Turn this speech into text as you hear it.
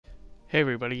Hey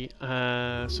everybody,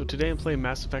 so today I'm playing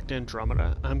Mass Effect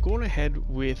Andromeda. I'm going ahead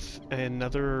with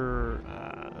another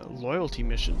loyalty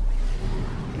mission.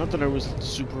 Not that I was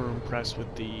super impressed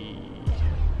with the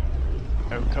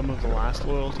outcome of the last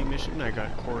loyalty mission. I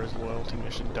got Cora's loyalty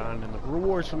mission done, and the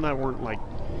rewards from that weren't like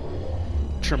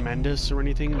tremendous or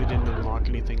anything. They didn't unlock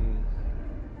anything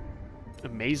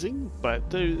amazing, but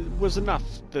there was enough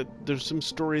that there's some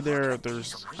story there.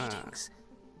 There's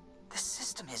This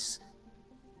system is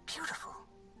beautiful.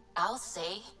 I'll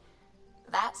say,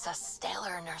 that's a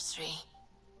stellar nursery.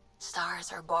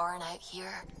 Stars are born out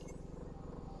here.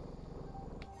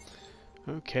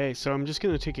 Okay, so I'm just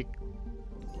gonna take a...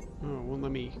 Oh, won't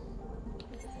let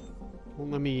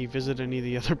me visit any of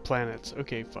the other planets.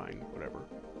 Okay, fine, whatever.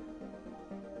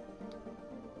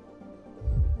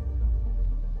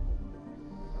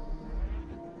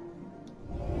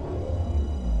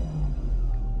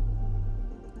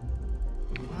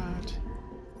 What?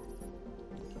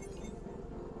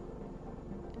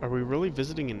 Are we really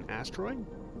visiting an asteroid?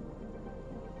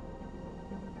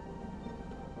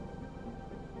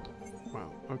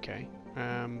 Wow, okay.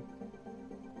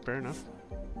 Fair enough.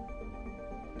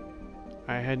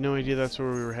 I had no idea that's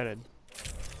where we were headed.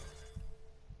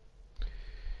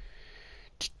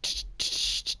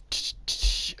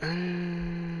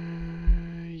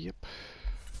 Yep.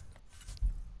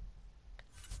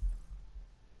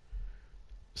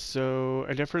 So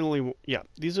I definitely, yeah,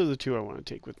 these are the two I want to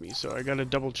take with me. So I got to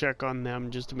double check on them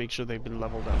just to make sure they've been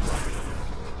leveled up.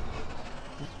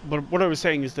 But what I was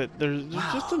saying is that there's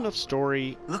just enough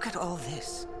story. Look at all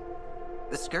this.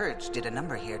 The Scourge did a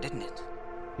number here, didn't it?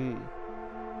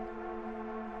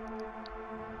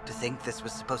 To think this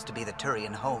was supposed to be the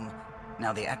Turian home,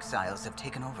 now the Exiles have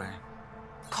taken over.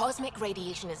 Cosmic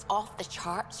radiation is off the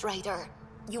charts, Ryder.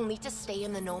 You'll need to stay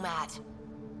in the Nomad.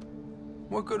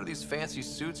 What good are these fancy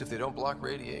suits if they don't block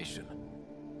radiation?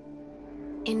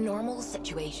 In normal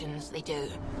situations, they do.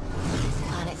 This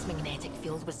planet's magnetic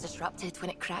field was disrupted when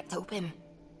it cracked open.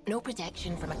 No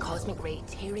protection from a cosmic ray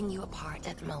tearing you apart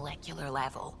at the molecular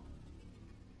level.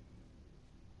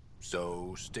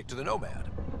 So, stick to the Nomad.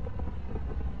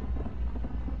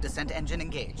 Descent engine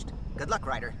engaged. Good luck,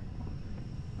 Ryder.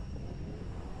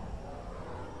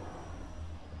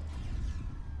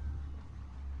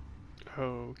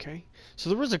 Okay. So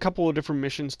there was a couple of different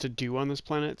missions to do on this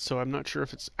planet, so I'm not sure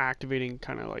if it's activating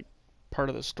kind of like part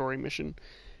of the story mission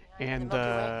and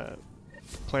the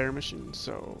player mission,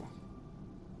 so...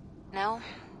 No,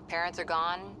 parents are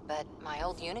gone, but my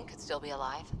old unit could still be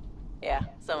alive. Yeah,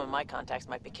 some of my contacts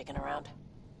might be kicking around.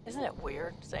 Isn't it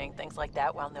weird saying things like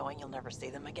that while knowing you'll never see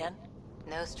them again?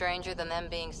 No stranger than them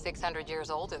being 600 years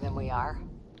older than we are.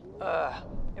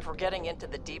 If we're getting into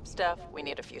the deep stuff, we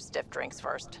need a few stiff drinks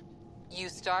first. You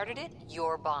started it,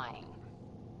 you're buying.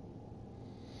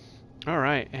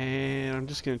 Alright, and I'm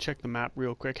just going to check the map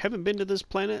real quick. Haven't been to this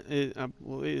planet.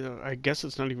 I guess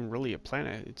it's not even really a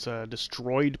planet. It's a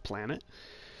destroyed planet.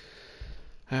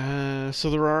 So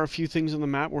there are a few things on the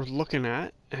map worth looking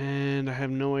at, and I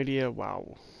have no idea.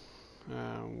 Wow.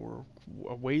 We're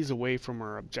a ways away from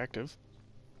our objective.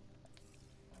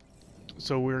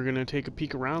 So we're going to take a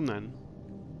peek around then.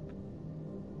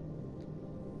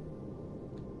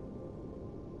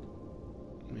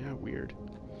 Yeah, weird.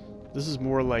 This is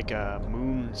more like a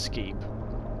moonscape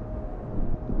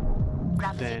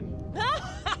than...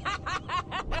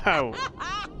 Wow.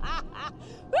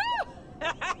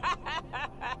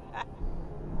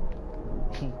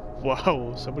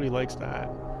 Whoa, somebody likes that.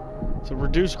 So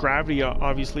reduced gravity,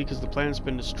 obviously, because the planet's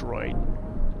been destroyed.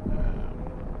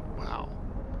 Wow.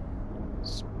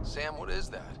 Sam, what is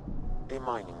that? A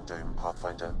mining dome,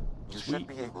 Pathfinder. You should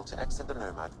be able to exit the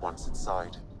Nomad once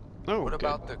inside. Oh, What good.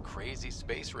 about the crazy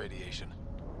space radiation?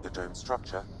 The dome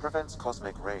structure prevents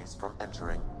cosmic rays from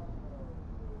entering.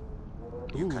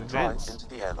 You can drive vents. into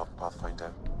the airlock,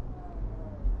 Pathfinder.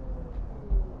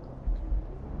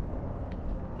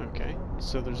 Okay,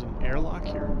 so there's an airlock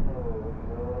here.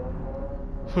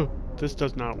 This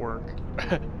does not work.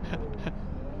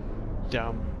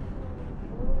 Dumb.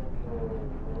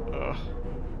 Ugh.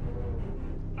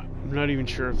 I'm not even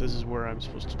sure if this is where I'm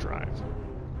supposed to drive.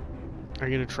 I'm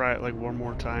gonna try it like one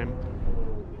more time.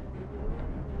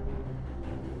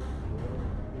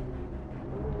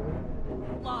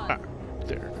 Ah,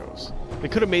 there it goes. They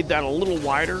could have made that a little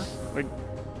wider. Like,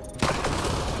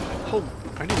 oh,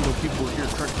 I didn't know people were here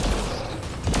trying to kill us.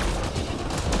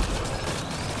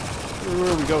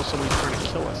 There we go, somebody's trying to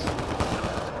kill us.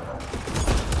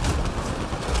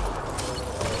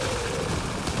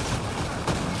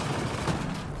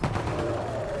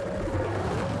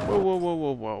 Whoa, whoa, whoa,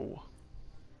 whoa, whoa.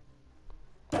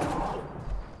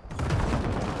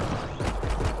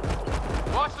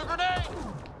 Watch the grenade!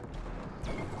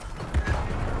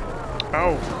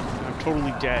 Oh, I'm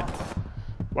totally dead.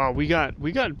 Wow, we got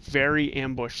very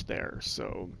ambushed there,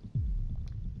 so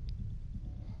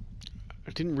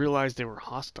I didn't realize they were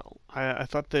hostile. I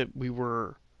thought that we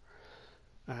were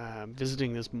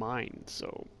visiting this mine,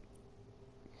 so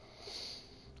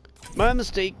my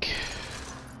mistake.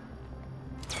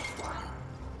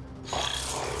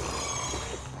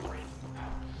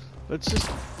 Let's just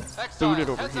boot it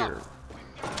over here.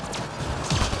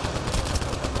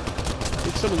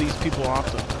 Get some of these people off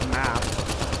the map.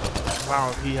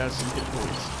 Wow, he has some hit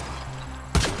points.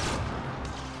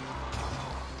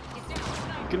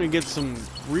 Gonna get some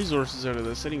resources out of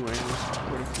this anyway. There's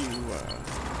quite a few.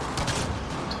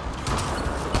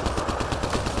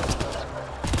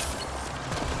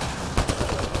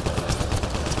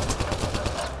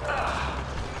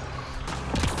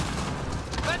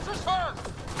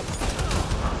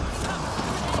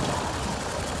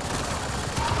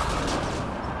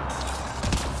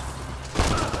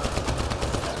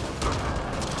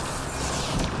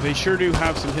 They sure do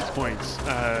have some hit points.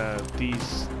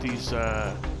 These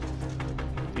fellows.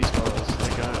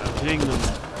 Like I'm hitting them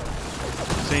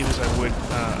the same as I would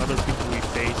other people we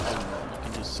faced, and you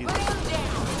can just see them.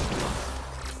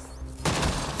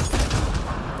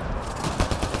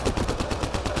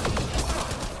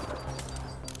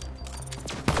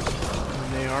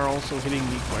 And they are also hitting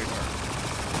me quite hard.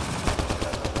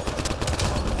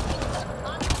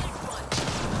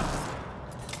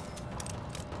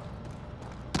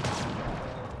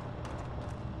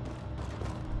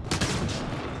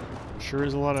 Sure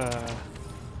is a lot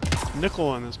of nickel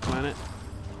on this planet.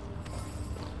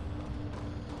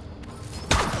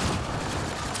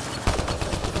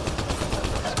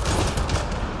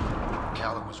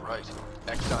 Callum was right.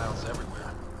 Exiles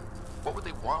everywhere. What would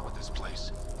they want with this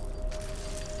place?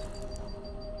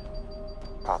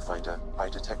 Pathfinder, I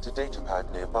detect a datapad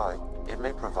nearby. It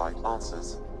may provide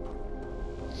answers.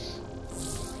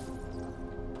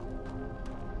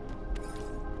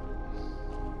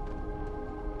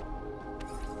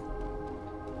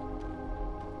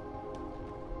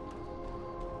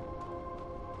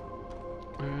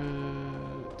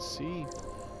 Let's see.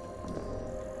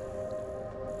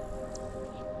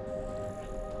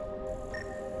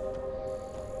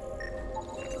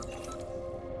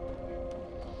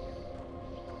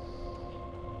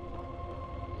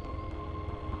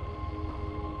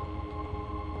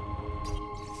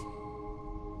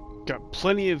 Got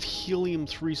plenty of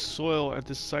helium-3 soil at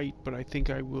this site, but I think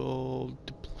I will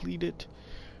deplete it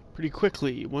pretty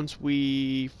quickly. Once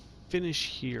we finish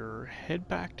here, head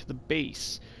back to the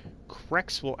base.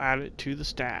 Crex will add it to the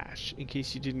stash. In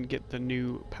case you didn't get the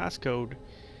new passcode,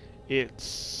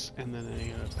 it's... and then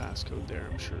a passcode there.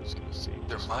 I'm sure it's going to save.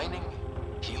 They're mining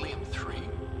helium-3?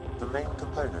 The main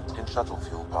component in shuttle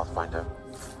fuel, Pathfinder.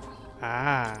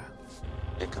 Ah.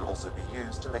 It can also be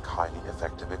used to make highly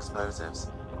effective explosives.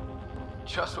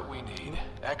 Just what we need.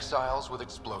 Exiles with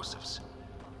explosives.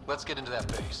 Let's get into that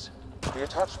base. The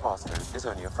attached passcode is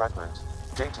only a fragment.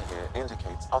 Data here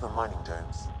indicates other mining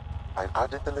domes. I've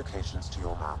added the locations to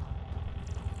your map.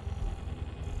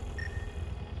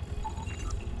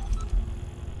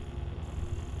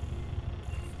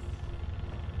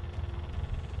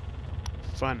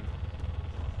 Fun.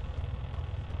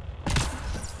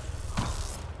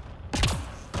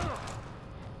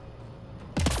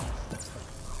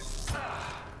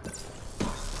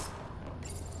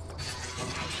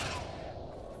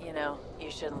 You know, you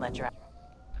shouldn't let your...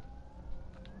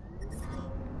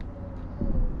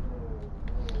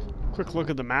 Quick look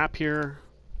at the map here.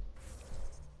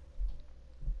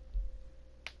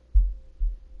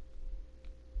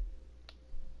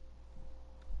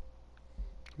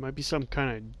 Might be some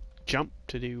kind of jump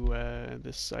to do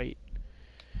this site.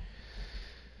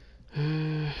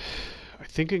 I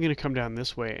think I'm gonna come down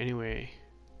this way anyway.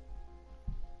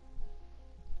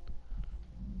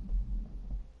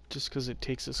 Just because it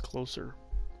takes us closer.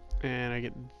 And I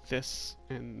get this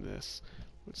and this.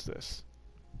 What's this?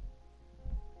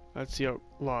 That's the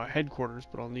outlaw headquarters,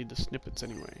 but I'll need the snippets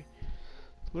anyway.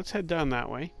 Let's head down that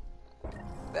way.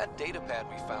 That datapad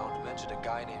we found mentioned a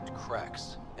guy named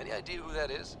Crex. Any idea who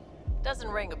that is? Doesn't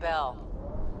ring a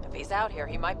bell. If he's out here,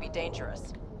 he might be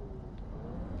dangerous.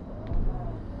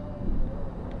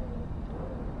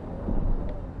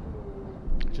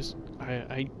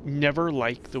 I never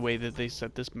like the way that they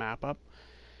set this map up,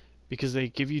 because they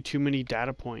give you too many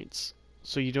data points,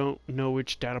 so you don't know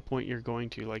which data point you're going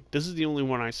to. Like, this is the only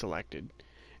one I selected,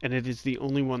 and it is the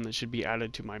only one that should be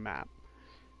added to my map.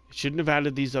 It shouldn't have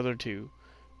added these other two,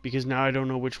 because now I don't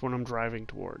know which one I'm driving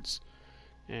towards.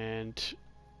 And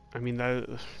I mean,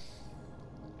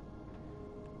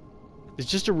 It's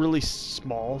just a really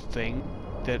small thing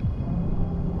that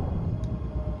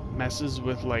messes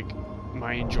with like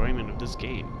my enjoyment of this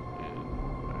game, and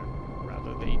I'd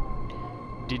rather they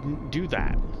didn't do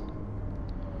that.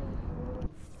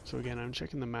 So again, I'm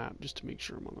checking the map just to make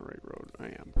sure I'm on the right road. I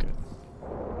am. Good.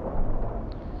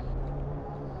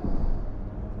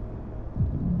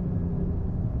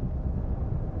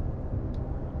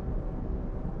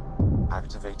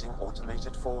 Activating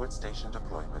automated forward station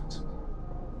deployment.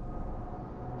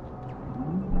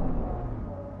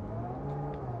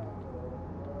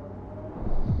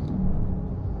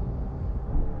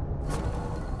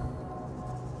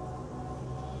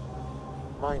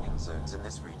 Mining zones in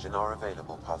this region are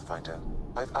available, Pathfinder.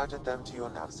 I've added them to your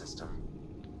nav system.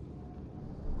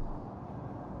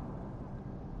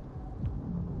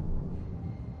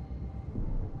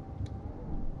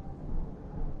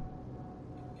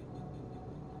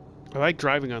 I like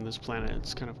driving on this planet.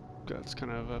 It's kind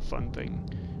of a fun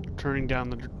thing. Turning down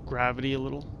the gravity a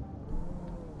little.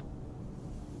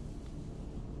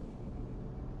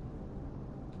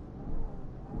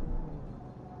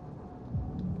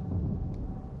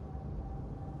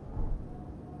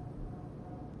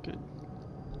 Good.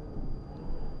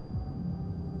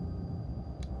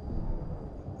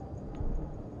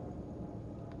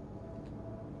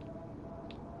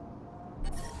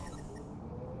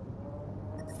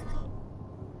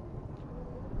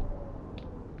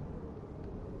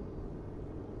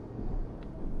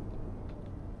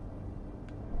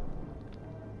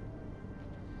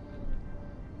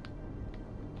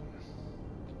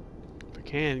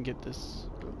 Can get this.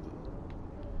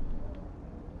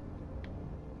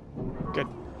 Good.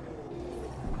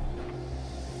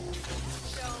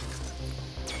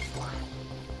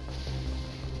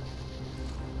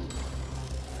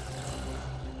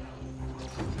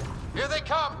 Here they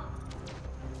come!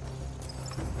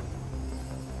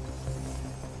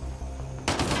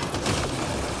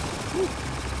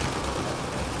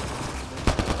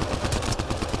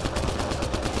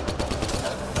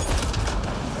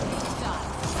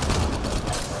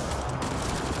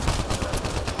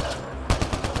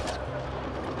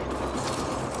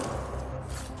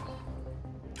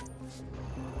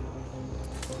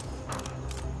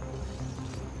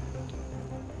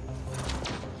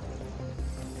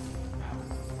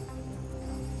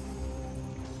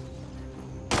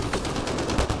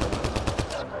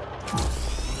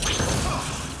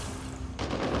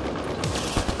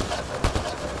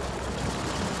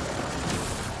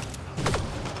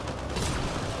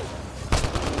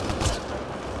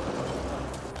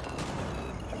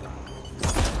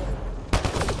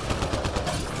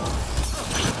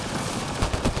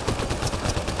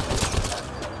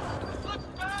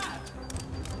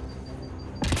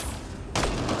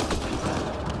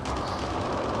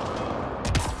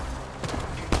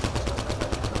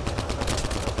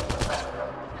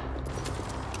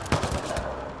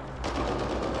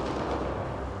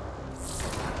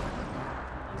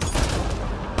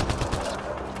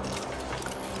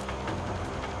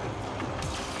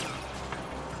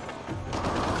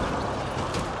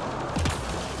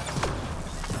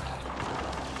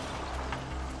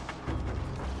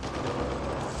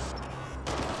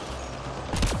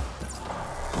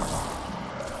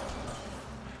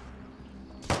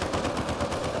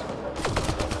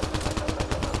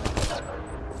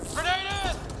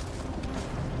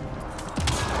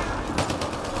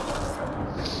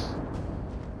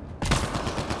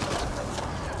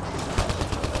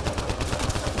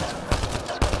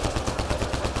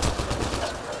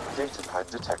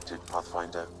 Detected,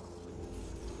 Pathfinder.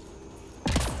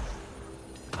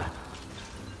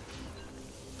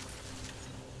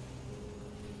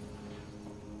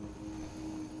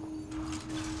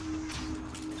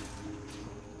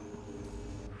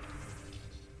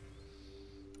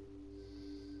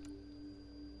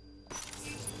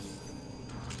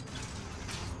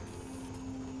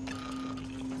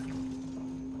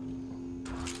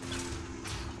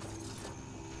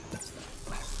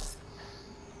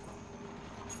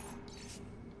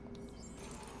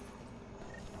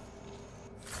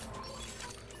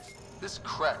 This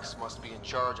Krex must be in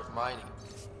charge of mining.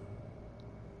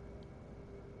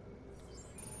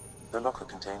 The locker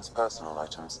contains personal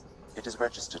items. It is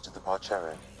registered to the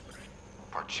Parcero.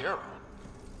 Parcero?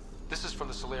 This is from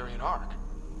the Solarian Ark.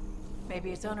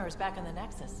 Maybe its owner is back in the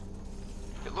Nexus.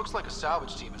 It looks like a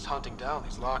salvage team is hunting down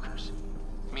these lockers.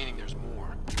 Meaning there's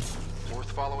more.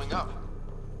 Worth following up.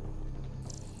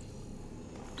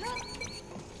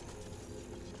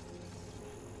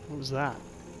 What was that?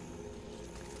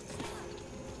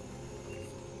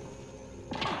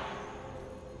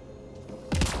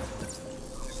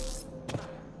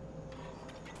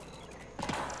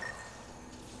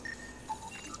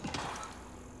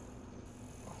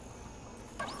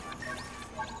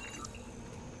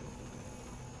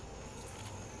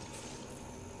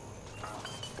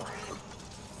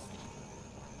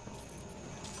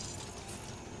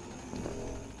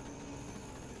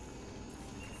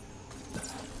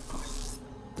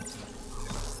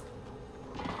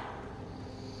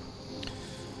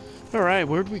 Alright,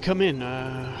 where'd we come in?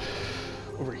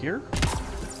 Over here?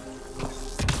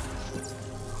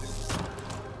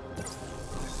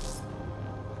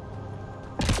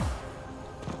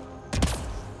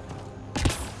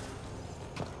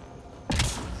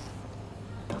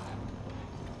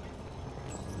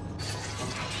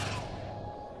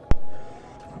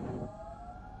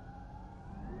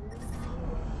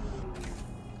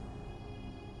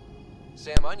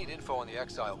 Sam, I need info on the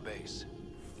Exile base.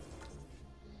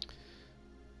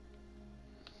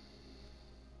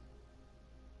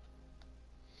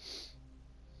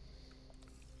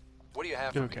 What do you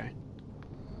have for me? Okay.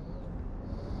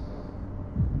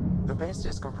 The base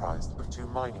is comprised of 2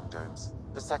 mining domes.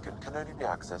 The second can only be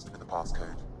accessed with a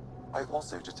passcode. I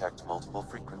also detect multiple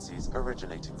frequencies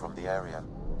originating from the area.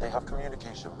 They have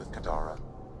communication with Kadara.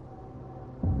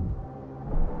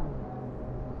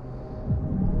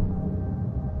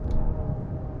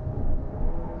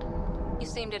 You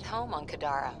seemed at home on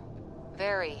Kadara.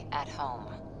 Very at home.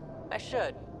 I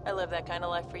should. I lived that kind of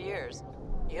life for years.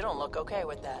 You don't look okay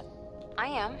with that. I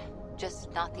am.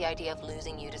 Just not the idea of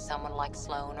losing you to someone like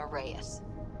Sloan or Reyes.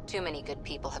 Too many good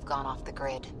people have gone off the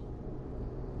grid.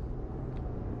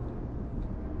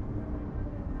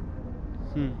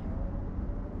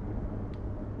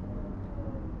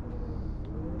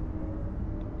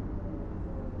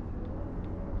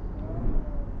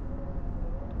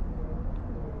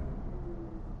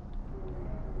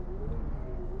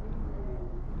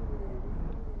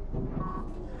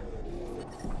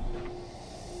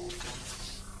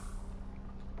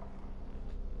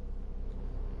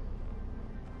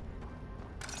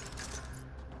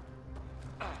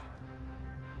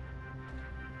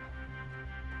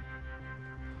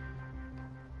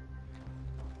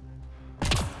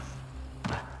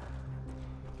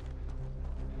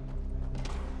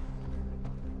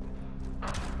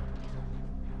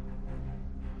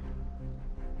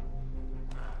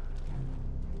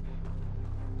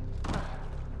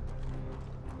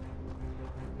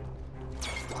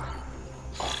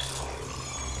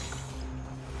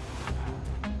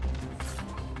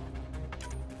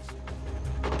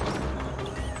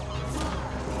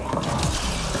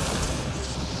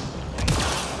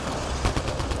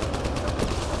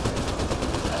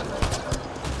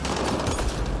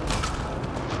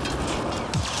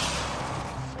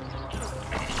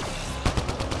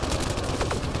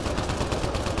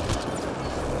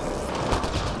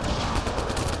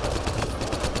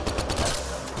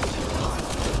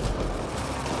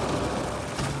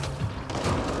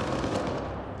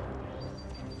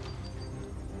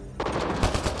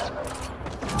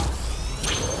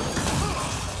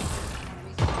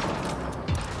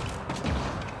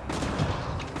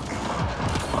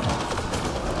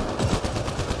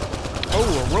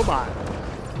 Robot.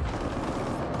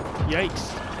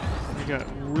 Yikes. I got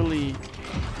really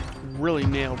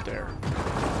nailed there.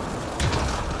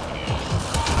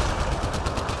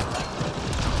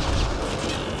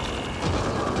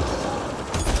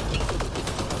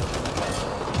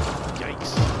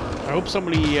 Yikes. I hope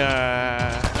somebody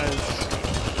has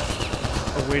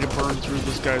a way to burn through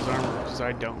this guy's armor, because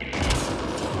I don't.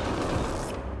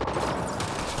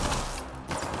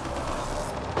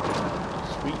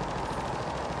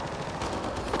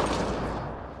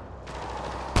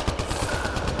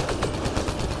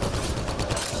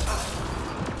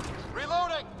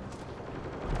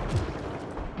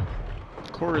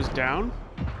 Core is down.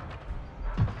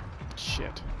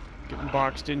 Shit. Getting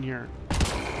boxed in here.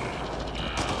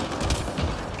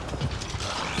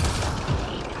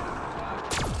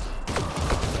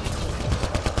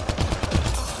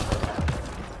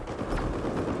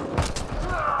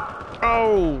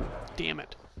 Oh, damn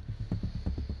it.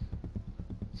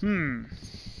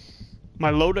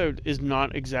 My loadout is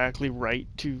not exactly right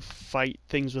to fight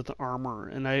things with armor,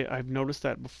 and I've noticed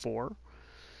that before.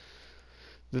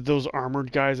 That those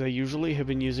armored guys I usually have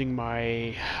been using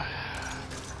my...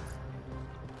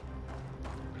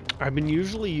 I've been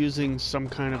usually using some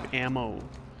kind of ammo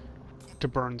to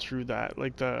burn through that,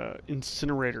 like the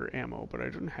incinerator ammo, but I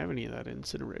don't have any of that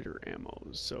incinerator ammo,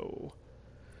 so...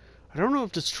 I don't know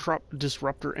if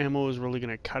disruptor ammo is really going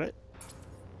to cut it.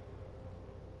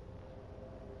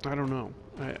 I don't know.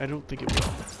 I don't think it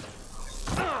will.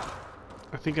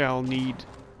 I think I'll need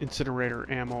incinerator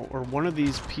ammo, or one of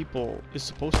these people is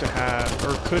supposed to have,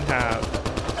 or could have,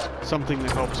 something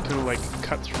that helps kind of like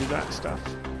cut through that stuff.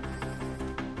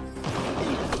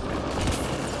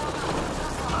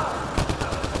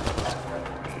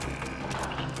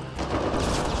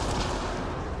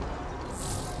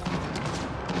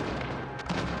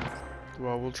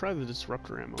 we'll try the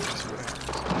disruptor ammo and see what happens.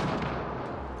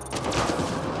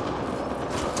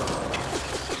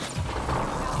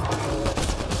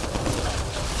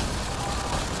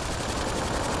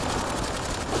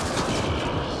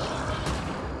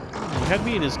 He had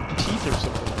me in his teeth or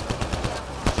something.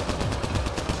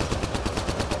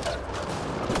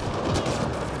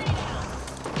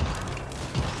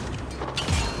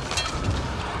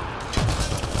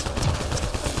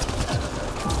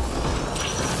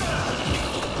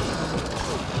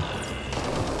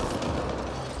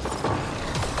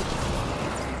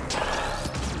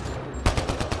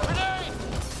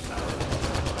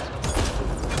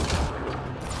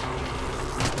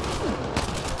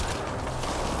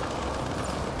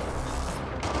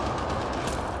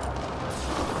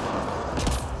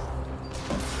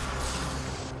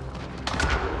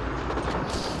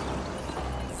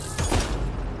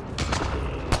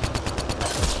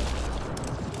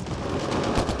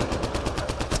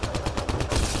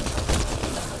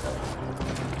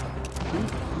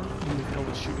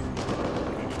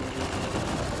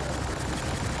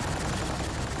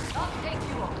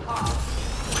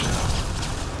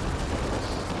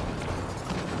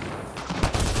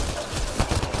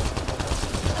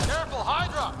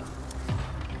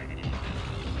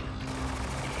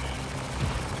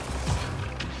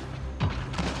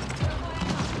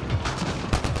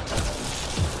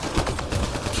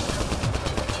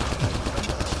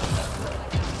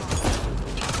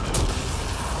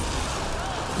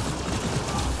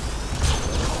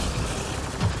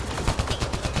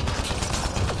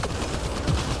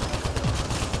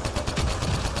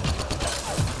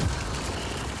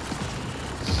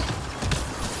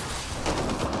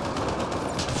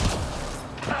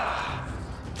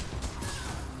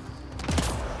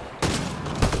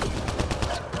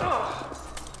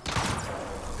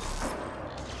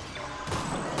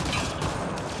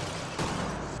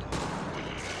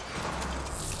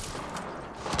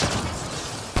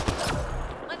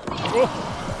 Oh!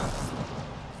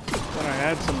 Thought I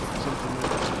had something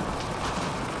there.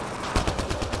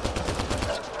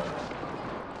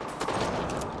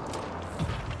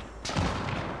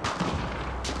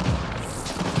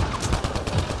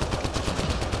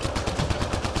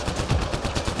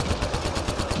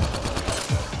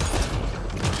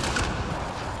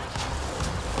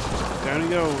 Down he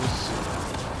goes.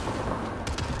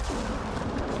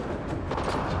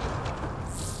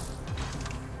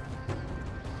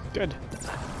 Good.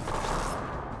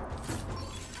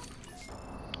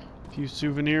 A few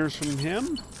souvenirs from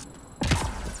him.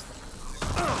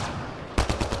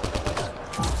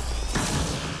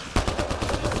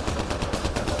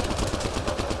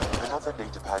 Another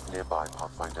data pad nearby,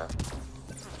 Pathfinder.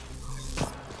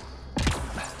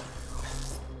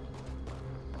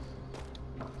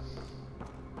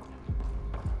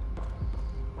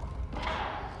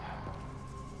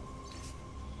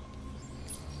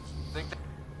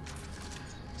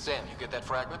 Sam, you get that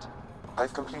fragment?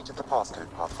 I've completed the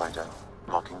passcode, Pathfinder,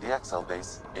 marking the XL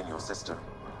base in your system.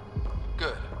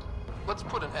 Good. Let's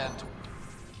put an end to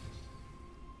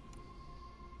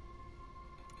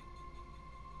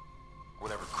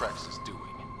whatever Krex is doing.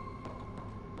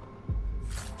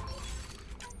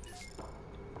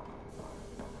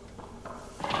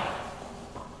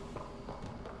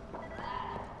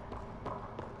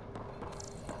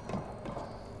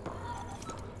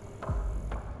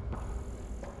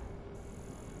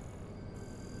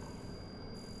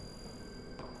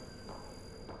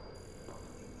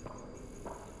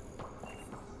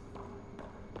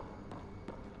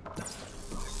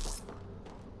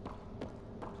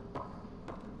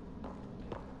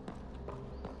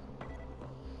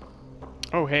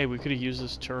 Oh hey, we could have used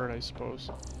this turret, I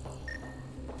suppose.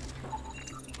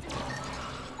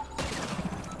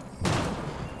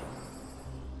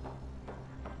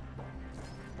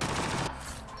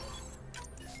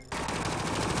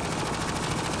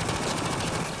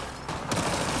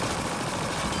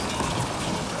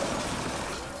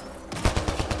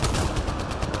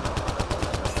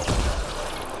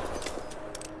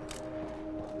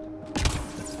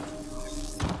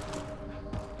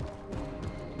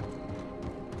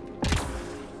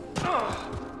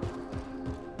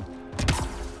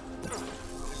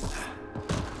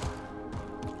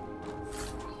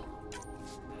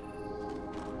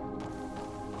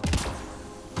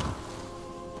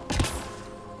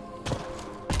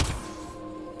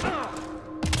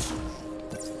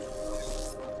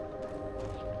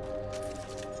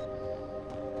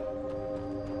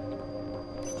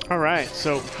 Alright,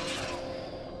 so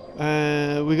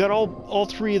we got all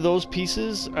three of those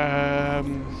pieces,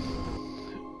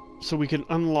 so we can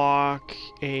unlock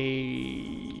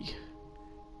a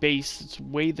base. It's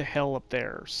way the hell up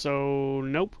there. So,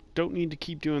 nope, don't need to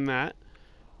keep doing that.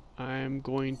 I'm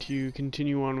going to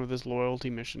continue on with this loyalty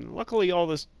mission. Luckily, all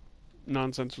this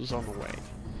nonsense was on the way.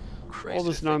 Crazy All to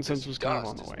this think nonsense was kind of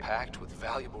on dust the is way. packed with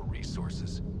valuable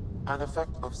resources. An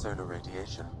effect of solar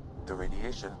radiation. The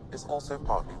radiation is also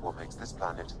partly what makes this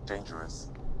planet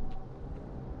dangerous.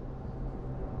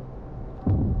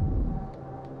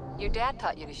 Your dad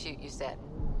taught you to shoot, you said.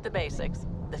 The basics.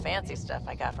 The fancy stuff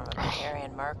I got from a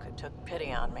Bulgarian merc who took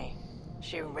pity on me.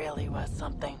 She really was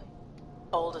something.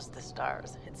 Old as the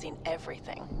stars, had seen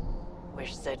everything.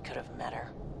 Wish Sid could have met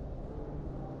her.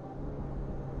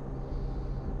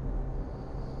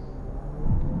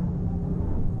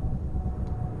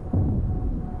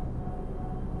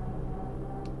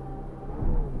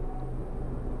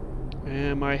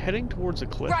 Am I heading towards a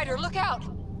cliff? Ryder, look out!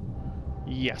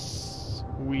 Yes,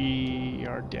 we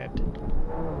are dead.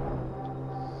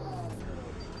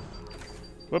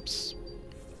 Whoops.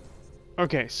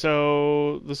 Okay,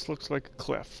 so this looks like a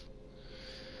cliff.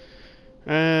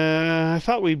 I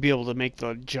thought we'd be able to make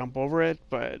the jump over it,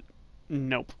 but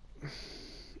nope.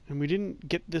 And we didn't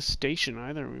get this station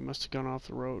either. We must have gone off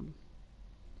the road.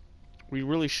 We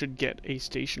really should get a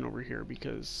station over here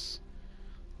because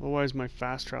otherwise my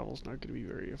fast travel is not going to be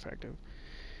very effective.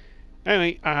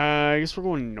 Anyway, I guess we're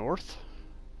going north.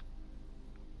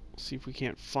 See if we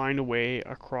can't find a way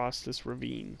across this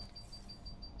ravine.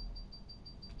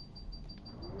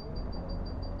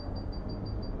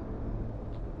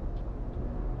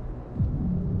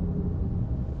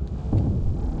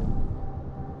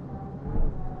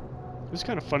 It's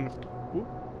kind of fun.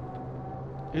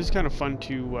 It's kind of fun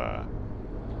to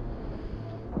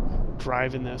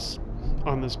drive in this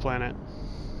on this planet.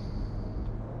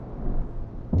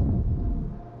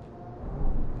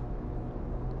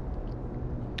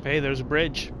 Hey, there's a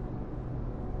bridge.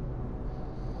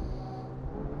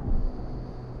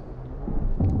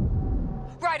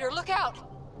 Ryder, look out!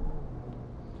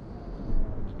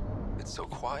 It's so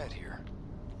quiet here.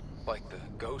 Like the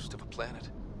ghost of a planet.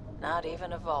 Not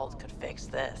even a vault could fix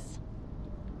this.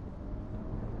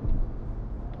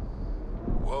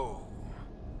 Whoa.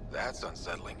 That's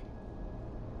unsettling.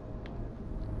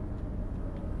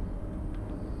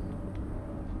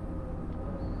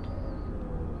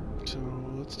 So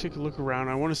let's take a look around.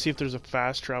 I want to see if there's a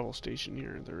fast travel station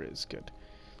here. There is. Good.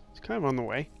 It's kind of on the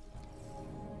way.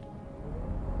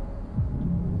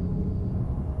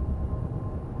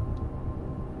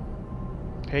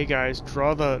 Hey guys,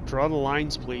 draw the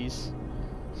lines, please.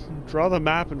 Draw the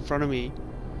map in front of me.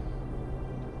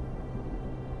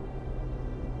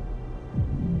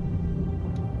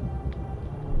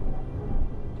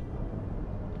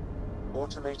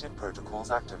 Automated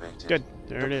protocols activated. Good.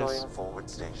 There it is. Deploying forward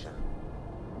station.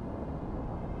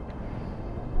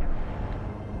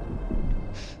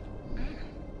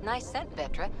 Nice scent,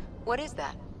 Vetra. What is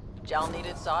that? Jal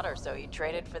needed solder, so he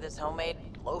traded for this homemade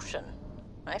lotion.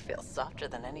 I feel softer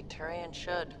than any Turian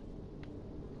should.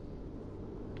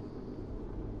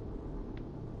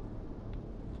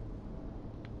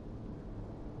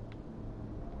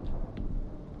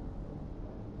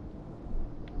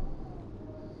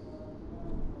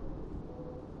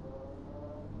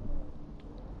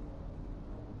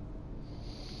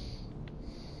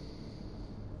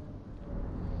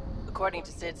 According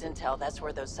to Sid's intel, that's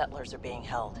where those settlers are being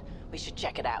held. We should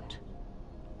check it out.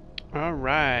 All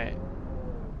right.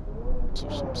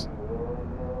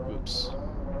 Oops.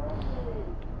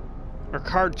 Our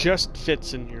car just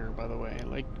fits in here, by the way.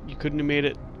 Like, you couldn't have made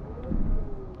it.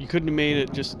 You couldn't have made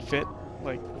it just fit,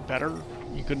 like, better.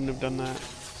 You couldn't have done that.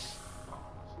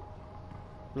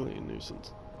 Really a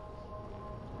nuisance.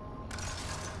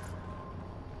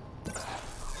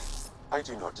 I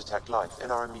do not detect life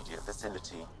in our immediate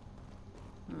vicinity.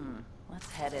 Let's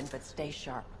head in, but stay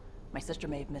sharp. My sister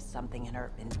may have missed something in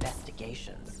her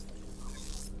investigations.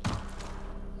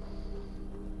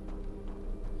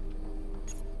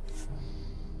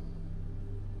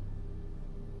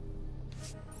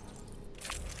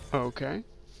 Okay.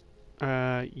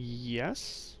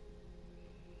 Yes.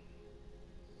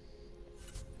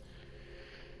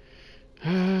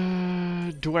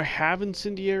 Do I have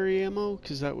incendiary ammo?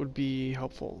 Because that would be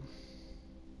helpful.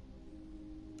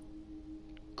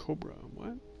 Cobra,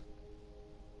 what?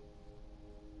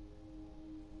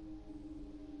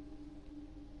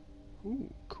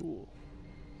 Ooh, cool.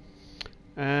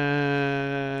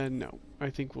 No. I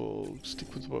think we'll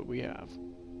stick with what we have.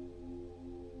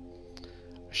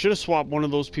 I should have swapped one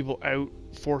of those people out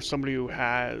for somebody who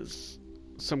has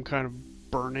some kind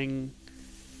of burning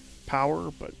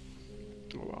power, but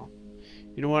oh well.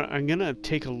 You know what? I'm gonna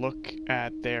take a look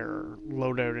at their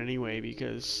loadout anyway,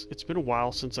 because it's been a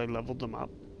while since I leveled them up.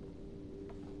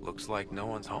 Looks like no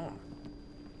one's home.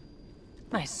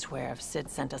 I swear if Sid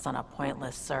sent us on a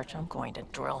pointless search, I'm going to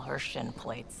drill her shin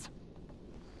plates.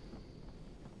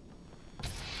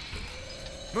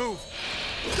 Move!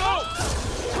 Go!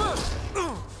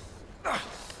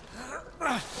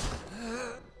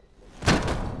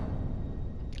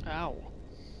 Ow.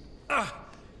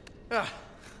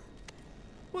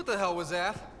 What the hell was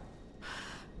that?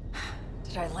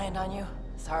 Did I land on you?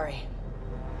 Sorry.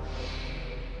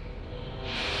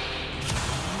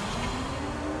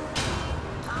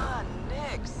 Ah,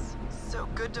 Nix. So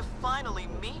good to finally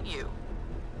meet you.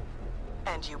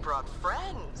 And you brought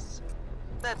friends.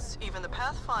 That's even the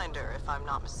Pathfinder, if I'm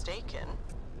not mistaken.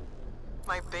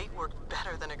 My bait worked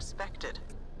better than expected.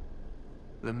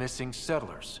 The missing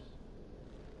settlers.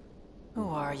 Who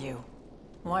are you?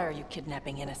 Why are you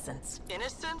kidnapping innocents?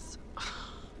 Innocents?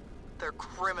 They're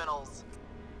criminals.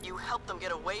 You helped them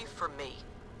get away from me.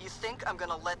 You think I'm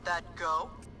gonna let that go?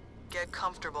 Get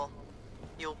comfortable.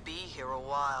 You'll be here a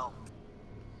while.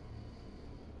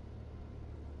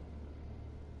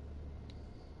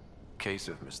 Case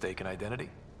of mistaken identity?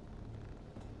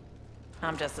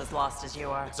 I'm just as lost as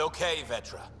you are. It's okay,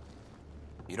 Vetra.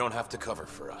 You don't have to cover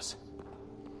for us.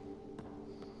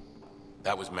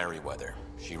 That was Merryweather.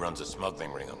 She runs a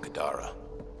smuggling ring on Kadara.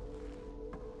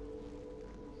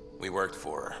 We worked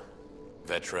for her.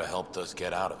 Vetra helped us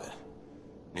get out of it.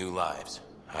 New lives,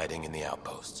 hiding in the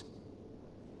outposts.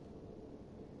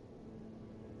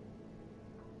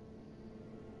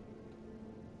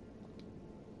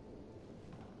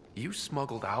 You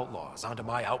smuggled outlaws onto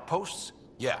my outposts?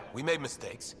 Yeah, we made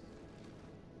mistakes.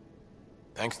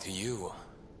 Thanks to you,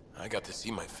 I got to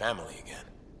see my family again.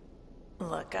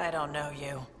 Look, I don't know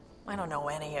you. I don't know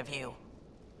any of you.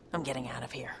 I'm getting out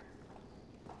of here.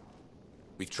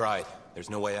 We've tried. There's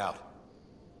no way out.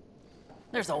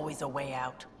 There's always a way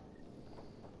out.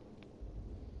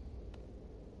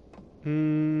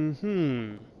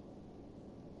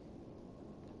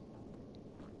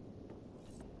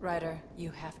 Ryder,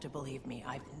 you have to believe me.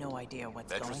 I've no idea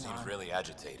what's Vetra going seems on. really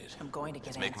agitated. I'm going to get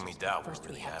It's answers. making me doubt First, what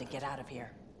we really have to happened. get out of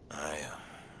here.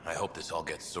 I hope this all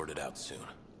gets sorted out soon.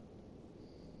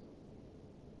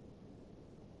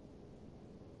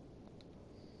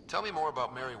 Tell me more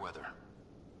about Merryweather.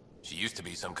 She used to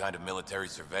be some kind of military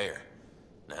surveyor.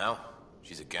 Now,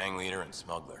 she's a gang leader and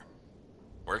smuggler.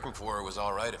 Working for her was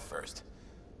all right at first.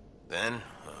 Then,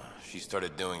 she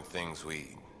started doing things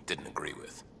we didn't agree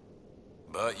with.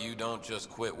 But you don't just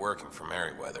quit working for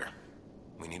Merryweather.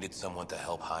 We needed someone to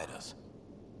help hide us.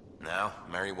 Now,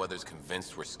 Merryweather's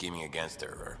convinced we're scheming against her,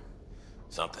 or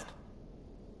something.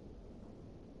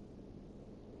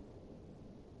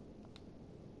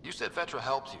 You said Vetra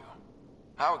helped you.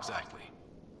 How exactly?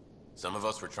 Some of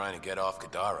us were trying to get off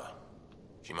Kadara.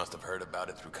 She must have heard about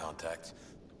it through contacts.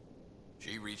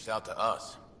 She reached out to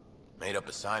us, made up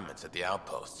assignments at the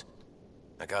outposts.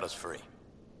 That got us free.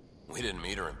 We didn't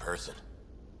meet her in person,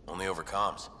 only over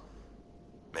comms.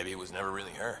 Maybe it was never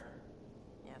really her.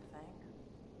 You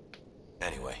think?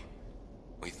 Anyway,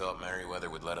 we thought Merryweather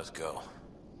would let us go.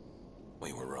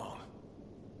 We were wrong.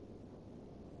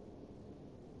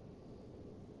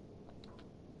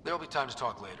 There'll be time to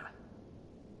talk later.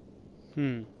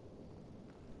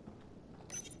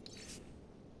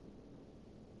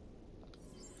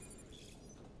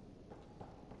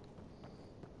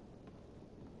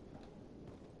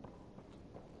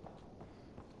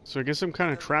 So I guess I'm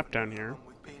kind of trapped down here.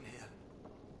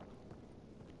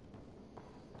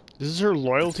 This is her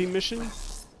loyalty mission,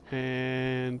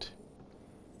 and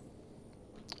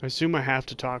I assume I have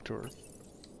to talk to her.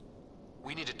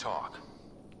 We need to talk.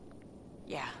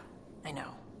 Yeah, I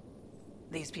know.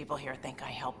 These people here think I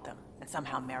helped them, and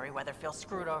somehow Merryweather feels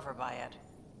screwed over by it.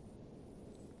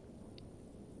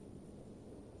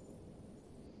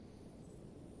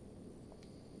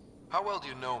 How well do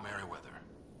you know Merryweather?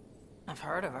 I've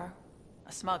heard of her.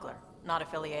 A smuggler, not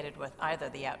affiliated with either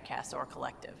the Outcasts or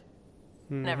Collective.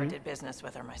 Never did business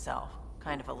with her myself.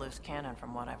 Kind of a loose cannon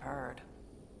from what I've heard.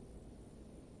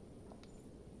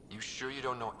 You sure you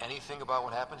don't know anything about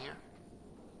what happened here?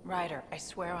 Ryder, I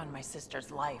swear on my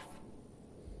sister's life.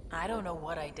 I don't know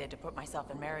what I did to put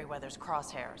myself in Merryweather's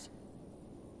crosshairs.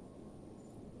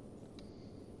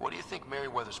 What do you think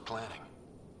Merryweather's planning?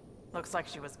 Looks like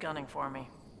she was gunning for me.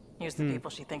 Use the people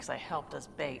she thinks I helped as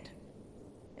bait.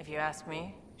 If you ask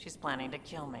me, she's planning to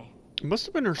kill me. It must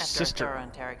have been her After a sister. thorough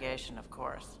interrogation, of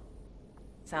course.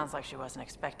 Sounds like she wasn't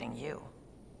expecting you.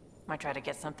 Might try to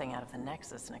get something out of the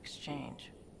Nexus in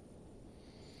exchange.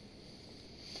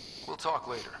 We'll talk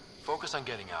later. Focus on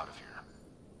getting out of here.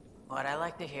 What I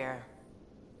like to hear.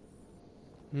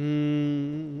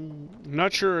 I'm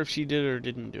not sure if she did or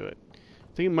didn't do it.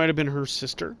 I think it might have been her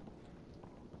sister.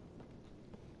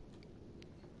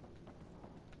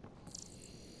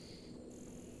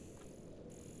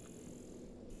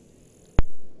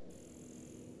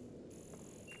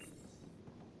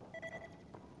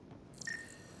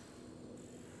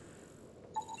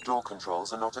 Door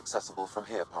controls are not accessible from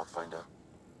here, Pathfinder.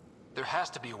 There has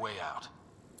to be a way out.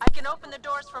 I can open the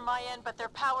doors from my end, but they're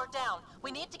powered down.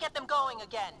 We need to get them going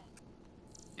again.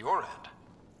 Your end?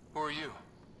 Who are you?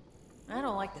 I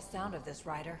don't like the sound of this,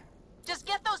 Ryder. Just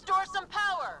get those doors some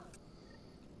power!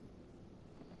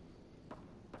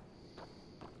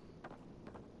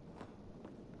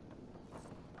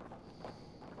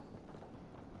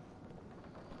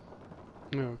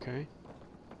 Okay.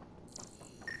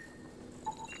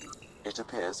 It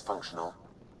appears functional.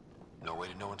 No way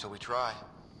to know until we try.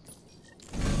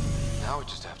 Now we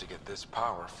just have to get this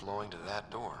power flowing to that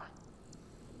door.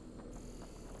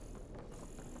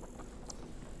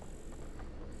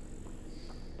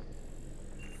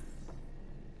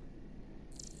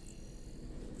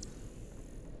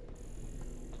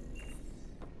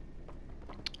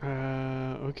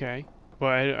 Okay.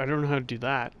 Well, I don't know how to do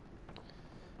that.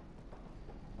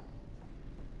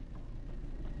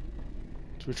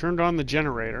 So we turned on the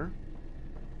generator.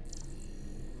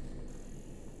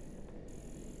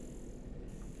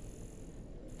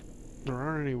 There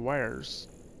aren't any wires.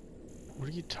 What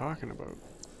are you talking about?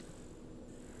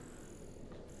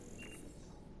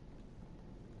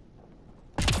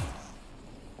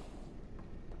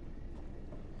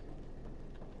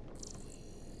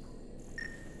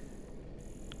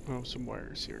 Oh, some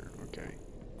wires here. Okay.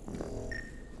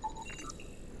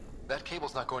 That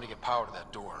cable's not going to get power to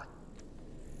that door.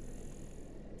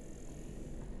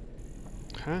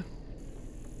 Huh?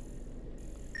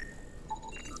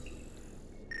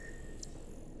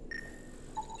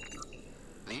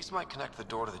 These might connect the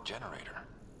door to the generator.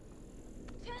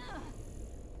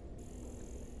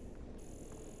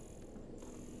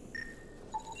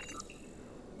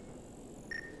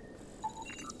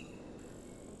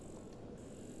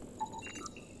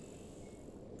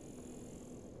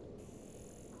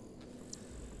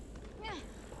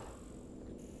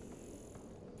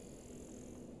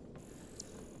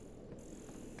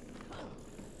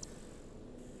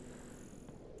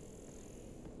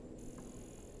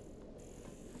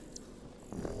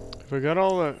 Have I got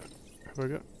all the... Have I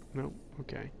got... No?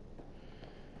 Okay.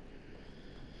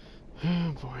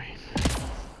 Oh, boy.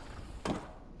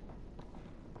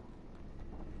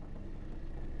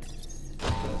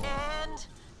 And...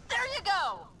 there you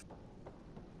go!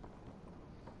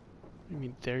 I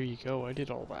mean, there you go. I did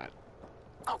all that.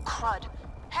 Oh, crud.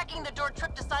 Hacking the door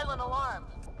tripped a silent alarm.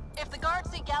 If the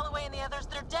guards see Galloway and the others,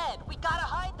 they're dead. We gotta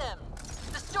hide them.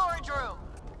 The storage room.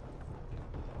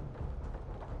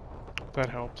 That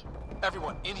helped.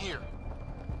 Everyone, in here.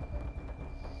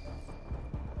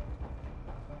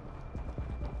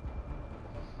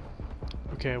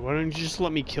 Okay, why don't you just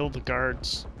let me kill the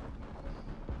guards?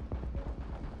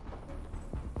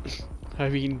 I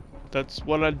mean, that's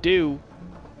what I do.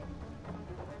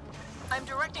 I'm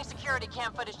directing security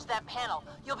cam footage to that panel.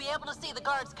 You'll be able to see the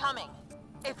guards coming.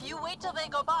 If you wait till they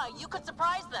go by, you could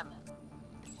surprise them.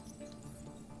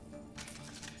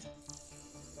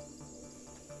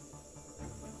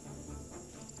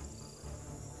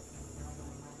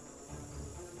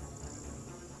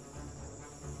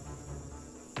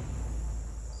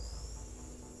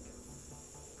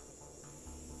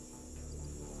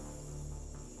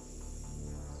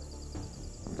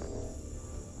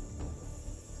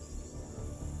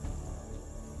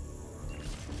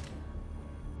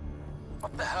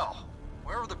 What the hell?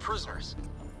 Where are the prisoners?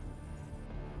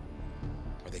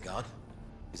 Are they gone?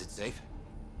 Is it safe?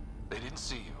 They didn't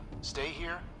see you. Stay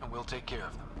here, and we'll take care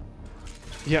of them.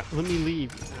 Yeah, let me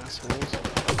leave, assholes.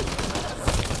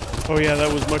 Oh yeah,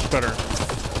 that was much better.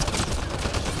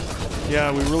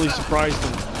 Yeah, we really surprised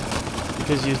them.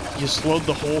 Because you slowed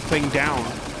the whole thing down.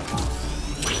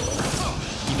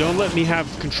 You don't let me have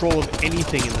control of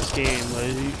anything in this game.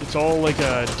 It's all like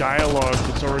a dialogue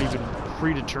that's already been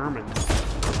predetermined.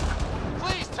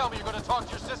 Please tell me you're going to talk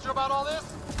to your sister about all this?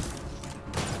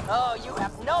 Oh, you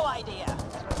have no idea.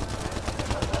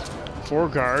 4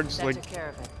 guards, That like... took care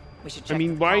of it. We should I check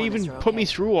mean, the why colonists even are put me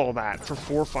okay. through all that for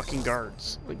 4 fucking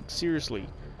guards? Like, seriously.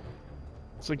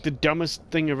 It's like the dumbest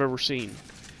thing I've ever seen.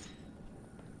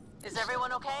 Is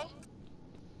everyone okay?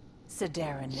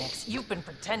 Sedera, Nix, you've been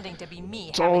pretending to be me,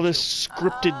 It's all haven't this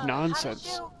scripted How nonsense.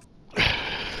 did you?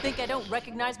 Think I don't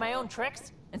recognize my own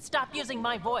tricks? And stop using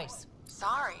my voice.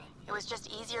 Sorry. It was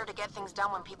just easier to get things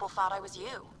done when people thought I was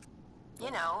you.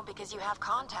 You know, because you have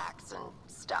contacts and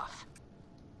stuff.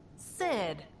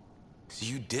 Sid. So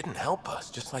you didn't help us,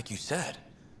 just like you said.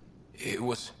 It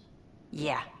was...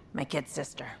 Yeah, my kid's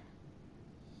sister.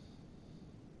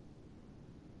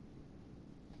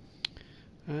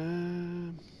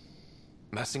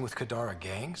 Messing with Kadara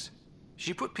gangs?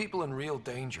 She put people in real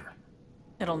danger.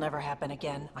 It'll never happen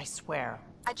again, I swear.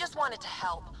 I just wanted to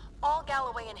help. All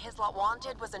Galloway and his lot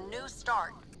wanted was a new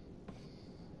start.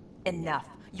 Enough.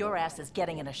 Your ass is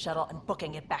getting in a shuttle and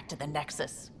booking it back to the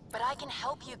Nexus. But I can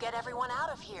help you get everyone out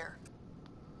of here.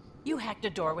 You hacked a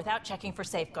door without checking for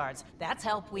safeguards. That's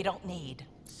help we don't need.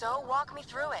 So walk me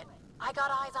through it. I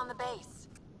got eyes on the base.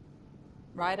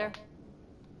 Ryder?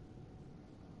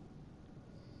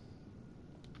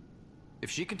 If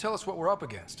she can tell us what we're up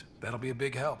against, that'll be a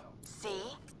big help. See?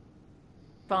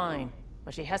 Fine,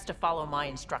 but she has to follow my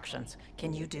instructions.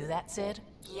 Can you do that, Sid?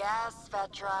 Yes,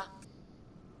 Vetra.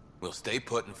 We'll stay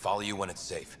put and follow you when it's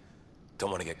safe.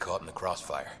 Don't want to get caught in the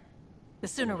crossfire. The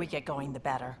sooner we get going, the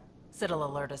better. Sid'll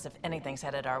alert us if anything's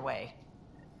headed our way.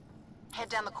 Head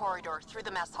down the corridor, through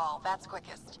the mess hall. That's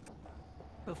quickest.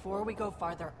 Before we go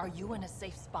farther, are you in a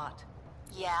safe spot?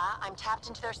 Yeah, I'm tapped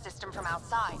into their system from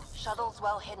outside. Shuttle's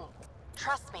well hidden.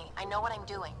 Trust me, I know what I'm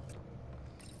doing.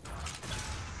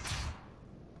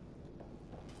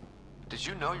 Did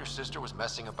you know your sister was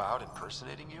messing about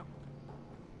impersonating you?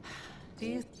 Do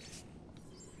you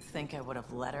think I would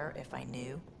have let her if I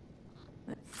knew?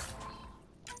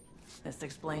 This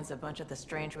explains a bunch of the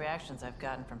strange reactions I've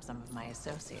gotten from some of my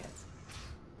associates.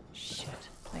 Shit,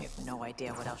 I have no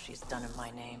idea what else she's done in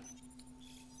my name.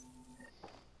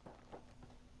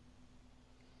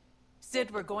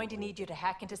 Sid, we're going to need you to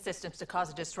hack into systems to cause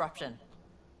a disruption.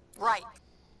 Right.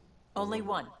 Only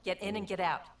one. Get in and get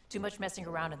out. Too much messing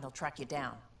around and they'll track you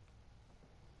down.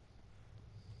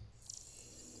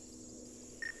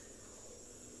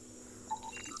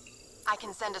 I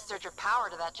can send a surge of power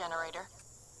to that generator.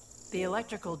 The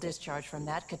electrical discharge from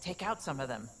that could take out some of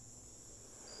them.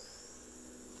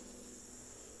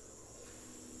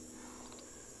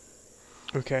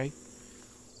 Okay.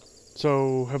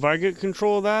 So, have I got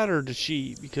control of that, or does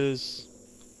she? Because...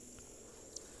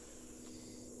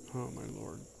 oh my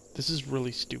lord. This is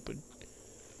really stupid.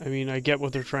 I mean, I get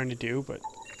what they're trying to do, but...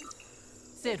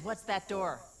 Sid, what's that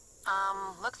door?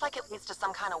 Looks like it leads to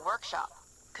some kind of workshop.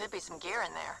 Could be some gear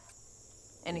in there.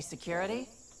 Any security?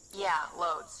 Yeah,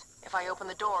 loads. If I open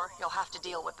the door, you'll have to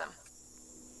deal with them.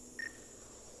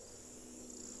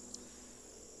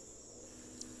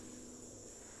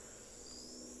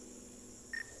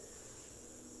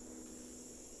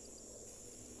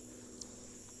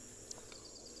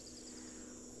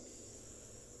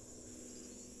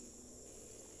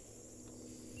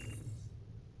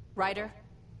 Ryder?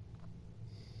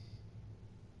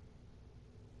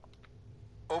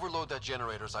 Overload that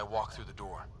generator as I walk through the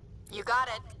door. You got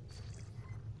it.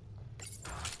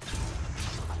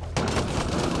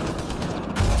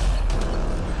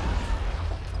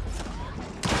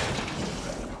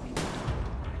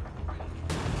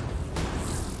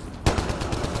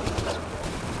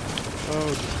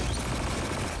 oh,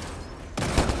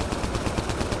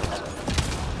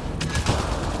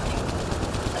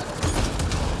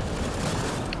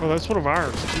 oh, that's one of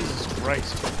ours. Jesus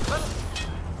Christ.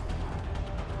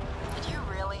 Did you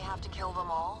really have to kill them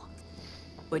all?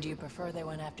 Would you prefer they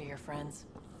went after your friends?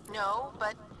 No,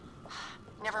 but...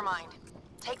 never mind.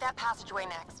 Take that passageway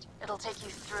next. It'll take you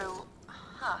through...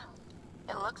 huh.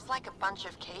 It looks like a bunch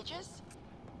of cages?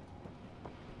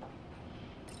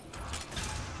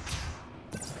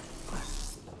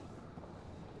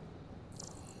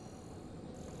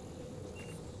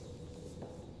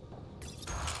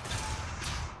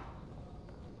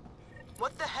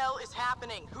 What the hell is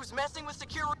happening? Who's messing with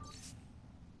security?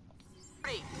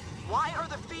 Why are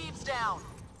the feeds down?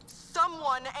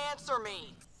 Someone answer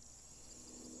me!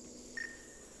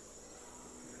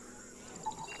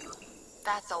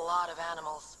 That's a lot of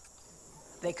animals.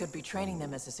 They could be training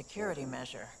them as a security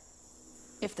measure.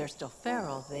 If they're still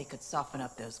feral, they could soften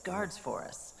up those guards for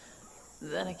us.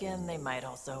 Then again, they might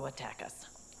also attack us.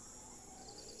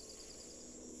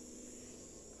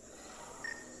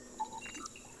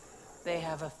 They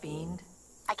have a fiend?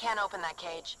 I can't open that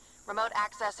cage. Remote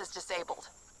access is disabled.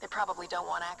 They probably don't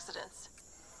want accidents.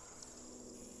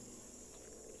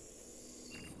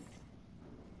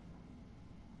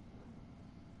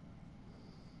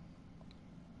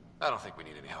 I don't think we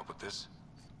need any help with this.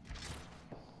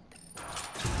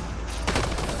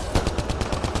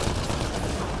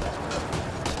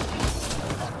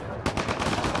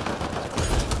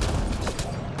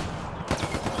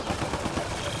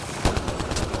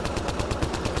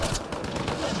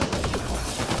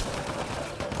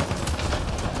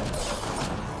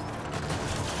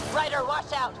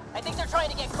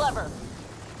 clever.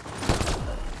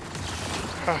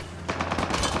 Ha.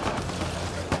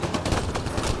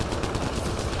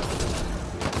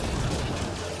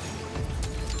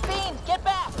 Fiend, get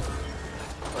back!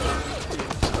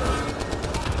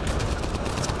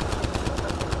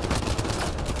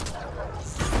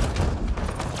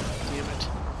 Damn it.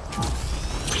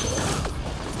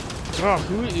 Oh,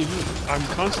 I'm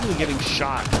constantly getting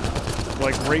shot,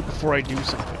 like right before I do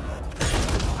something.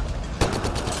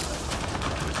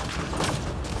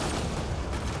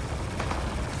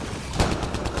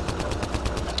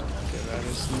 Okay, that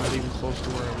is not even close to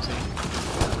where I was aiming.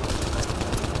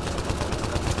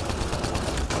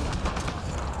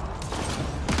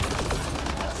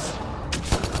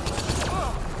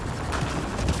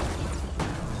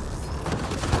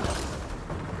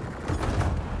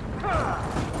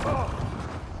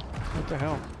 What the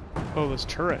hell? Oh, this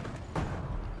turret.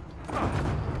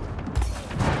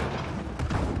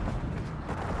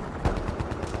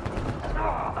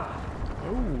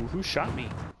 Oh, who shot me?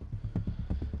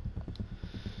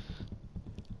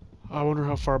 I wonder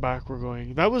how far back we're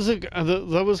going. That was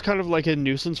that was kind of like a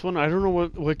nuisance one. I don't know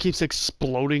what keeps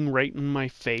exploding right in my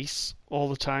face all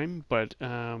the time, but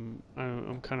I'm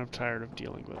kind of tired of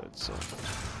dealing with it. So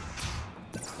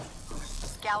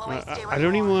I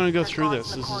don't even want to go through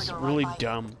this. This is really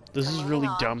dumb. This is really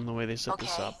dumb the way they set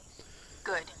this up.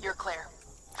 Good, you're clear.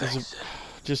 This is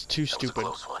just too stupid.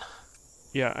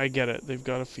 Yeah, I get it. They've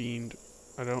got a fiend.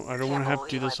 I don't want to have to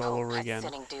do this all over again.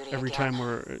 Every time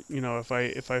we're, you know, if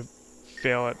I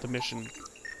fail at the mission.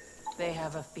 They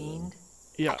have a fiend?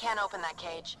 Yeah. I can't open that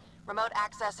cage. Remote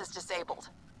access is disabled.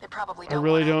 They probably I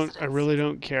really don't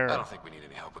care. I don't think we need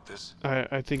any help with this.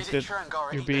 I think that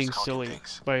you're being silly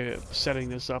by setting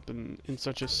this up in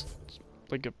such a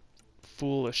like a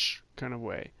foolish kind of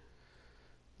way.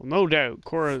 Well, no doubt,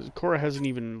 Cora hasn't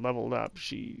even leveled up.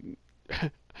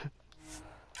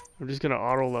 I'm just gonna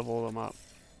auto level them up.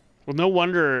 Well, no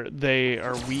wonder they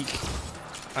are weak.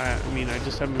 I mean, I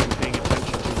just haven't been paying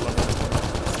attention to level.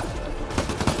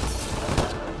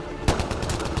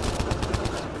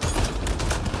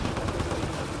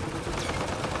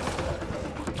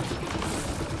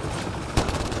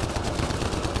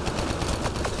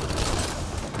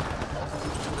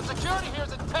 The security here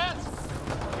is intense!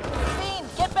 Fiend,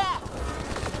 get back!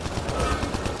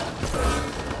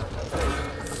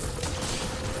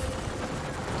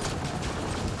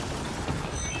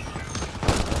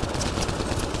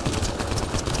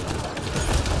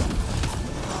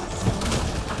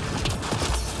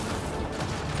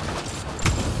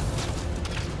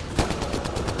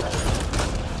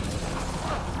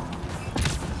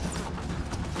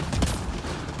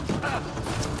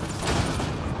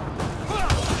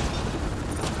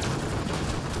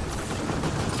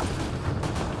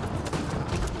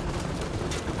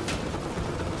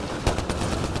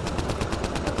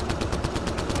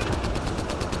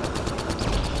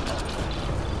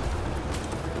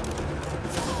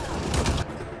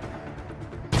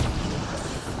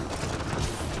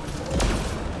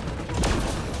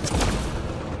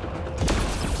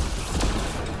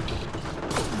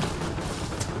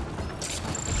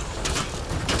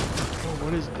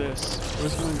 What is this? What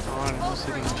is going on in this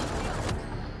city?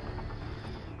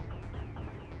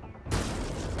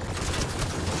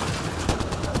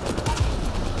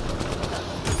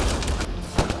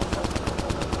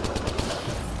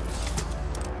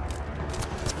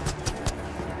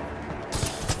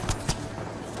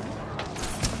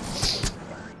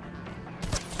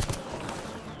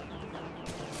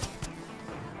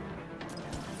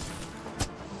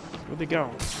 Where'd they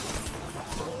go?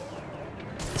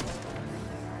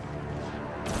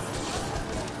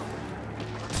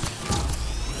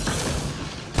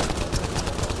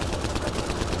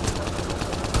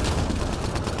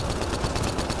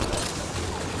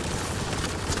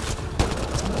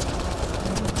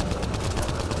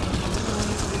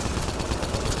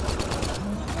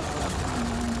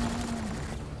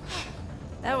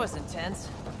 That was intense.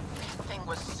 This thing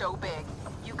was so big.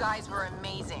 You guys were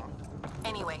amazing.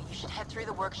 Anyway, you should head through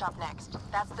the workshop next.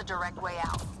 That's the direct way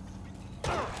out.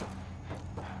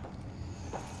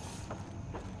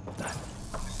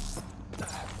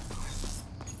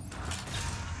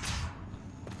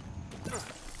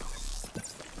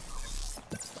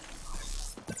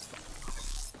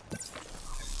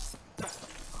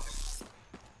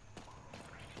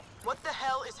 What the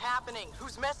hell is happening?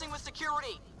 Who's messing with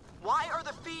security? Why are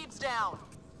the feeds down?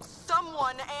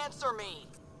 Someone answer me!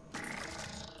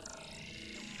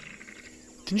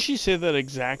 Didn't she say that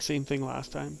exact same thing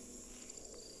last time?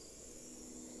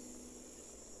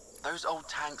 Those old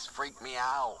tanks freak me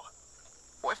out.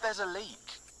 What if there's a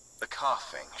leak? The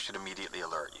coughing should immediately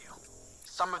alert you.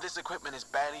 Some of this equipment is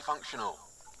barely functional.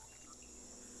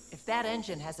 If that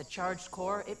engine has a charged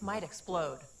core, it might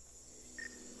explode.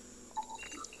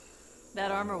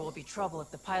 That armor will be trouble if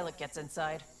the pilot gets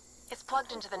inside. It's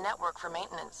plugged into the network for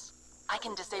maintenance. I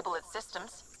can disable its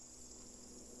systems.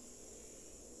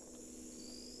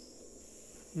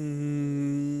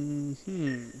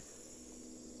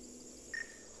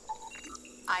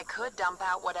 I could dump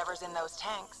out whatever's in those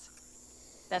tanks.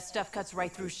 That stuff cuts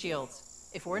right through shields.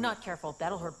 If we're not careful,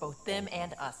 that'll hurt both them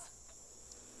and us.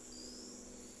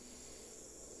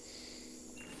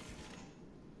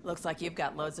 Looks like you've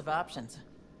got loads of options.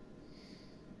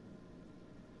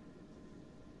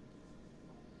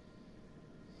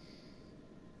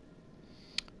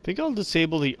 I think I'll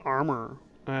disable the armor.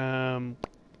 And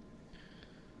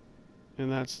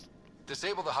that's...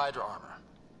 Disable the Hydra armor.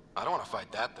 I don't want to fight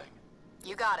that thing.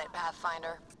 You got it,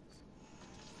 Pathfinder.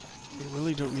 I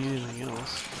really don't need anything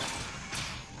else.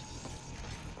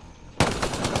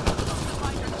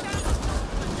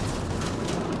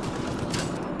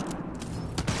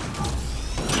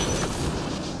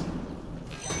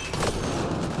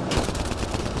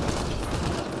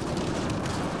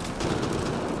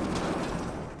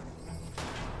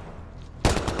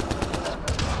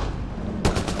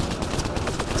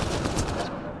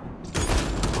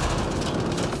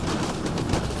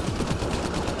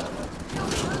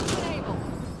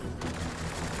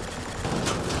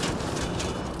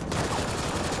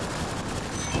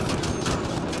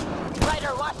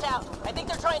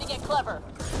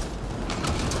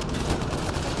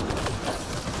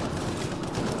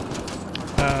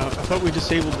 I thought we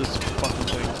disabled this fucking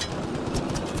thing.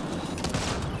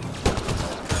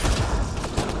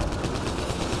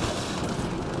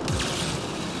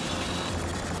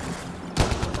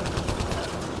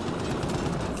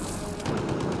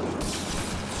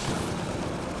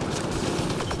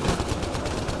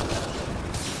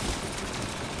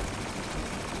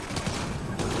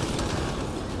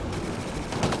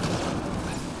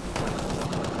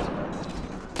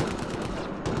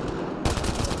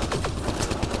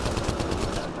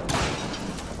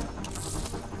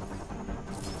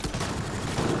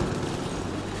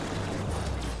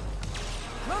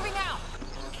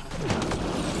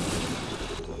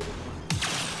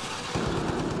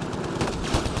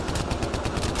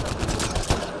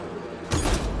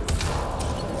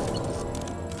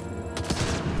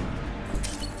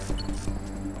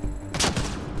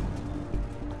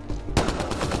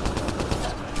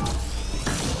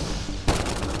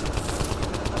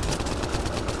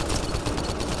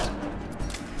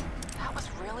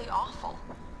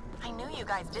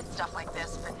 Did stuff like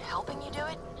this, but helping you do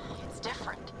it, it's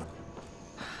different.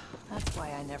 That's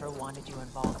why I never wanted you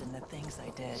involved in the things I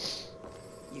did.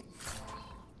 You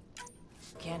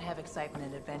can't have excitement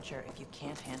and adventure if you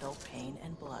can't handle pain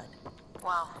and blood.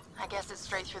 Well, I guess it's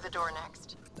straight through the door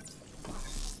next.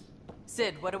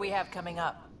 Sid, what do we have coming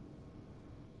up?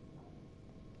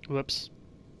 Whoops.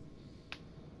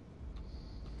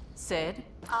 Sid?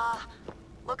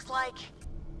 Looks like...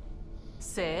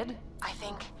 Sid?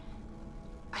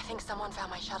 I think someone found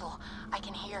my shuttle. I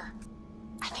can hear.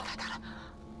 I think I gotta...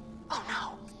 Oh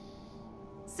no!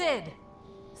 Sid!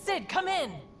 Sid, come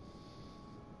in!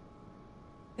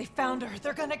 They found her.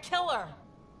 They're gonna kill her!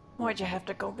 Why'd you have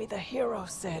to go be the hero,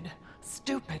 Sid?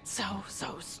 Stupid. So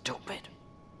stupid.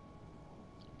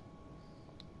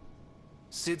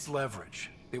 Sid's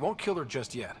leverage. They won't kill her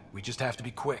just yet. We just have to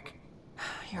be quick.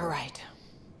 You're right.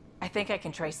 I think I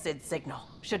can trace Sid's signal.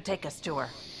 Should take us to her.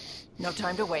 No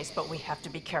time to waste, but we have to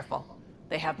be careful.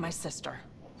 They have my sister.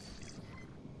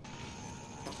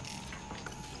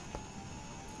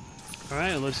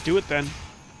 Alright, let's do it then.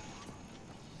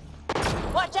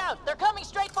 Watch out! They're coming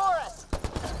straight for us!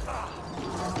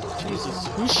 Jesus,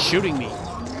 who's shooting me?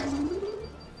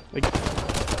 Like,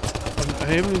 I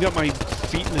haven't even got my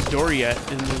feet in the door yet,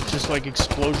 and there's just like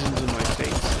explosions in my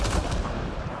face.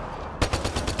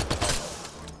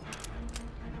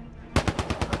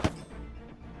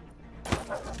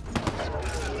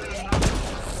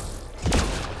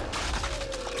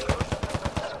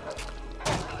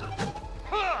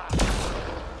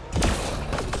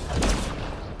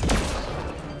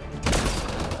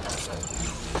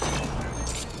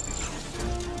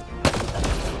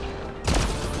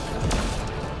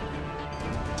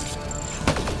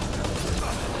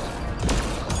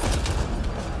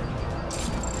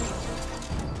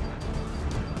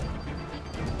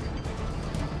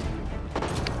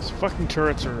 Fucking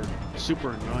turrets are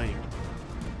super annoying.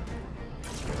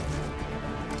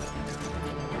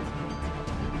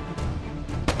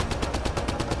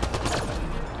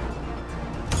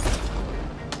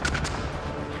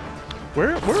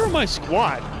 Where are my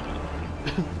squad?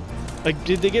 Like,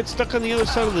 did they get stuck on the other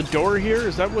side of the door here?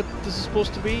 Is that what this is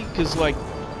supposed to be? Because, like,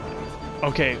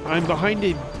 okay, I'm behind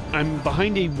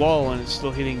a wall and it's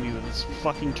still hitting me with this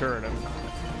fucking turret.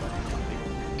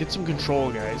 Get some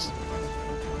control, guys.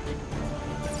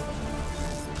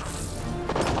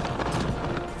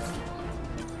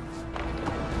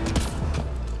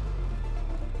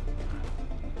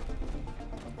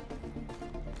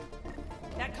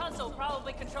 That console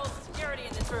probably controls the security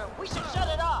in this room. We should shut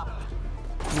it off.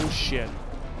 No shit.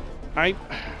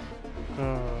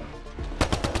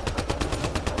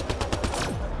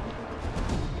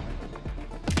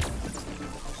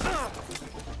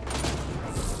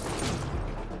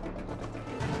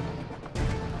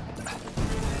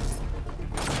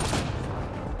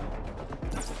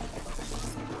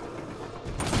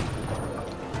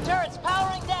 Turret's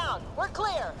powering down. We're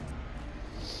clear.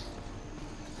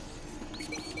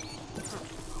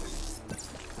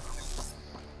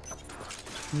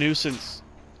 Nuisance.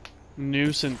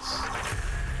 Nuisance.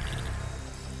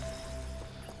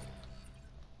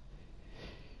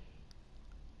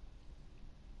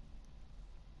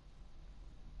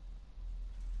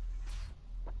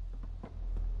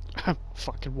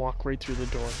 Fucking walk right through the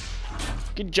door.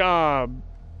 Good job.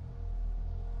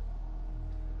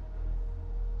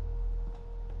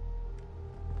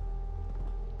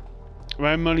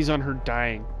 My money's on her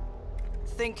dying.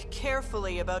 Think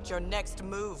carefully about your next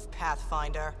move,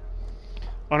 Pathfinder.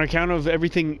 On account of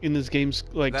everything in this game's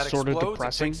like That sort of explodes,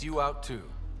 depressing. it takes you out too.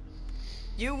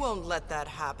 You won't let that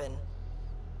happen.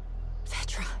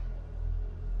 Vetra.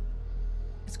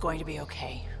 It's going to be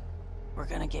okay. We're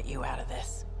gonna get you out of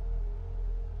this.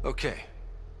 Okay.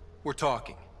 We're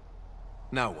talking.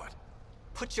 Now what?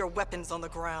 Put your weapons on the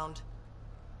ground.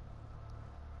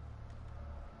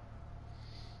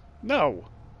 No.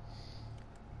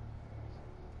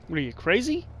 What are you,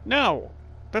 crazy? No.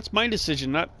 That's my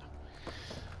decision, not...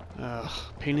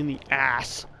 pain in the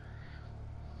ass.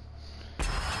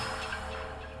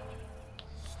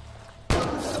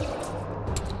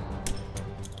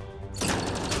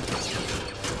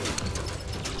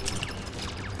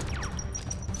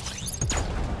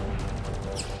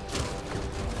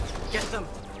 Get them.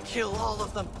 Kill all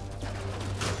of them.